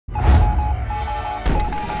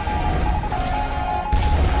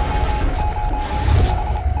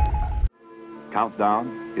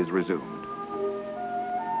countdown is resumed.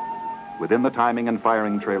 Within the timing and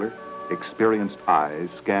firing trailer, experienced eyes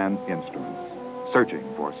scan instruments, searching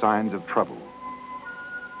for signs of trouble.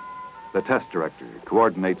 The test director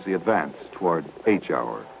coordinates the advance toward H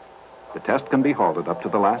hour. The test can be halted up to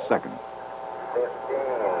the last second. 15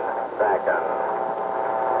 seconds.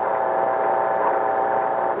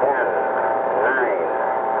 10, 9,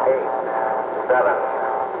 8, 7,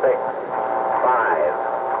 6, 5,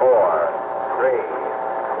 4, 3,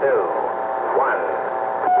 2,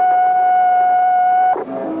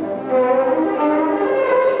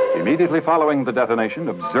 1. Immediately following the detonation,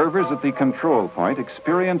 observers at the control point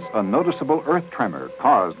experience a noticeable earth tremor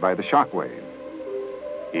caused by the shock wave.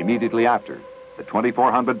 Immediately after, the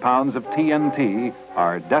 2,400 pounds of TNT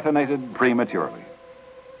are detonated prematurely.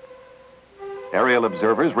 Aerial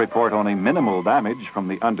observers report only minimal damage from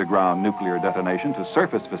the underground nuclear detonation to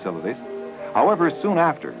surface facilities. However, soon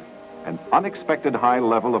after, an unexpected high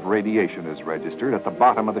level of radiation is registered at the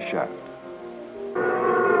bottom of the shaft.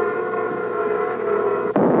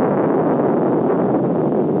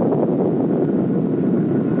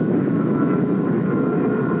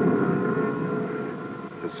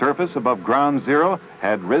 The surface above ground zero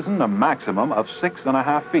had risen a maximum of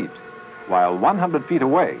 6.5 feet, while 100 feet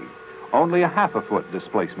away, only a half a foot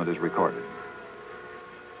displacement is recorded.